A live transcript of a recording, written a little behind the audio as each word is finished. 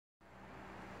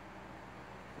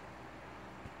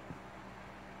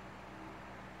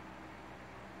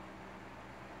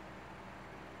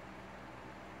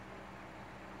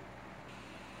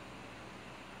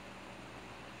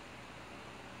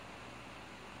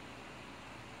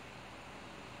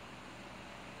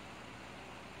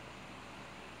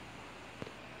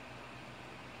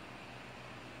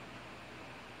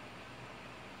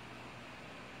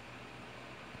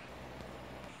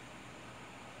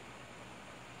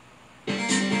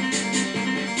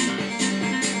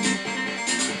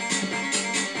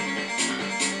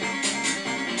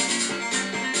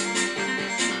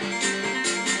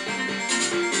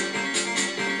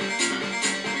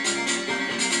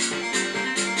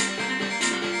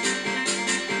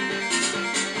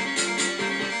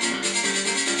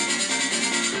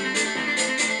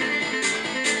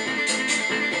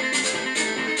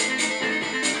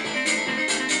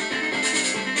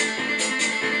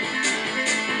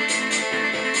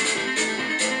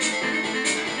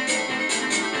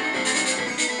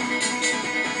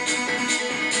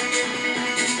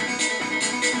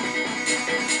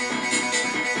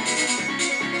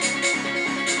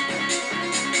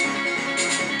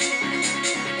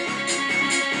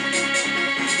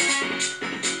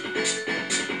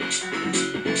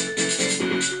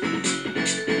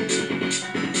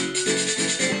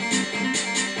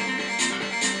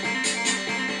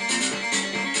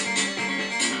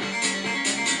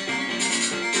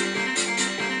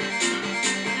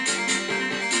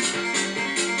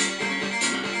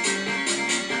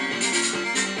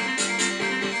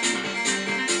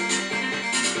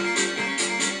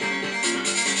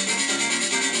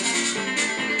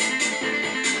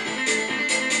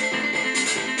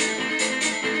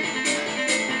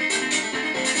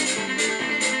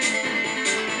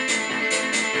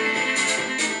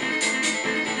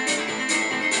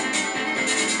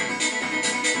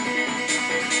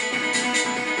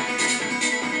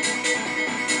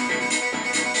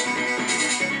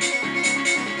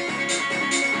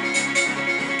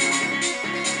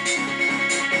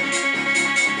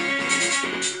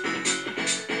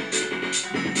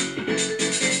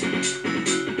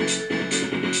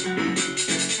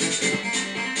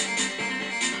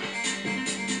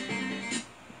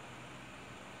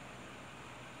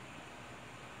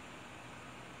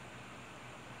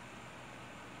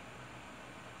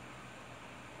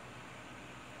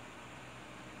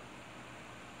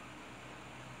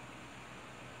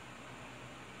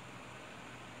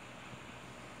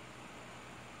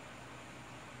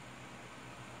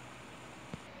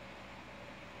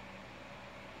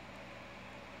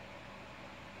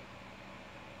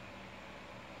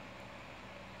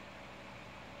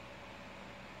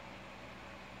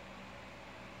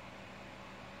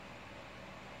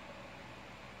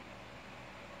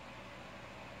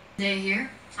Day here.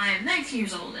 I am 19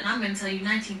 years old, and I'm going to tell you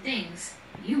 19 things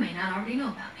you may not already know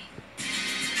about me.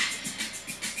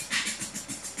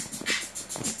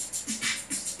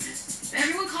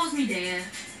 Everyone calls me Daya,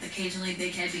 occasionally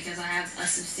Big Head because I have a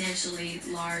substantially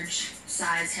large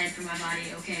size head for my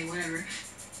body. Okay, whatever.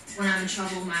 When I'm in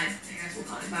trouble, my parents will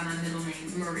call me by my middle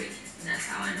name, Marie, and that's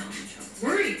how I know I'm in trouble.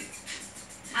 Marie!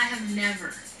 I have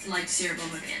never liked syrup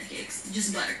over pancakes.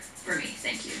 Just butter for me,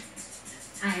 thank you.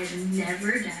 I have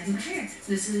never dyed my hair.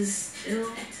 This is still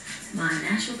my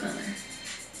natural color.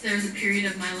 There was a period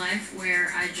of my life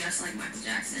where I dressed like Michael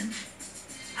Jackson.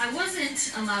 I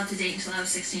wasn't allowed to date until I was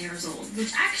 16 years old,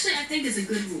 which actually I think is a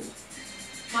good rule.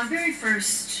 My very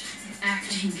first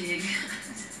acting gig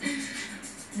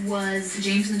was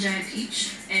James and the Giant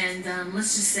Peach, and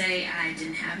let's just say I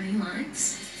didn't have any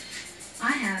lines.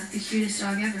 I have the cutest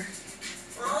dog ever.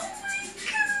 Oh my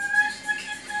gosh, look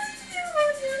at that!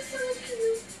 You're so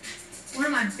cute. One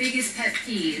of my biggest pet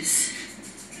peeves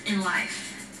in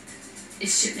life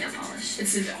is chip nail polish.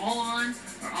 It's either all on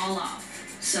or all off.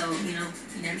 So, you know,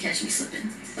 you never catch me slipping.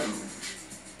 Boom.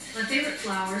 My favorite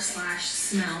flower /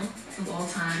 smell of all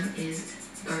time is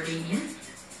gardenia.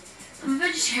 I'm a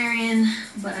vegetarian,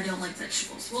 but I don't like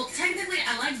vegetables. Well, technically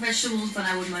I like vegetables, but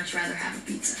I would much rather have a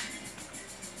pizza.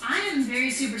 I am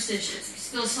very superstitious. If you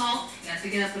spill salt, you gotta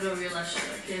pick it up, put it over your left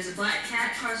shoulder. If there's a black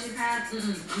cat across your path,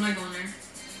 I'm not going there.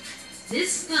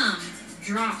 This thumb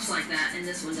drops like that, and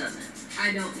this one doesn't.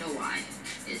 I don't know why.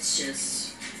 It's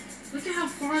just, look at how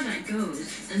far that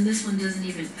goes, and this one doesn't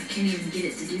even, I can't even get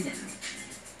it to do that.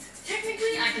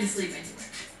 Technically, I can sleep anywhere.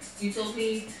 You told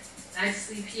me I'd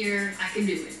sleep here, I can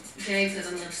do it, okay, because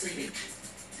I love sleeping.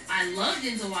 I love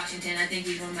Denzel Washington. I think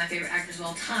he's one of my favorite actors of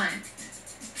all time.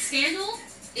 Scandal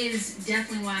is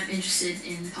definitely why I'm interested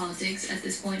in politics at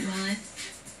this point in my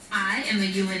life. I am a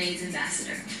UNAIDS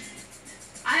ambassador.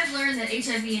 I have learned that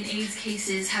HIV and AIDS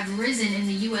cases have risen in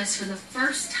the U.S. for the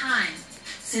first time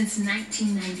since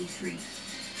 1993.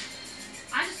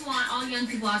 I just want all young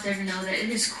people out there to know that it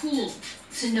is cool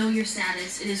to know your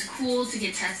status. It is cool to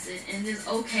get tested, and it is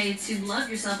okay to love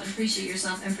yourself and appreciate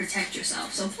yourself and protect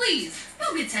yourself. So please,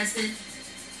 don't get tested.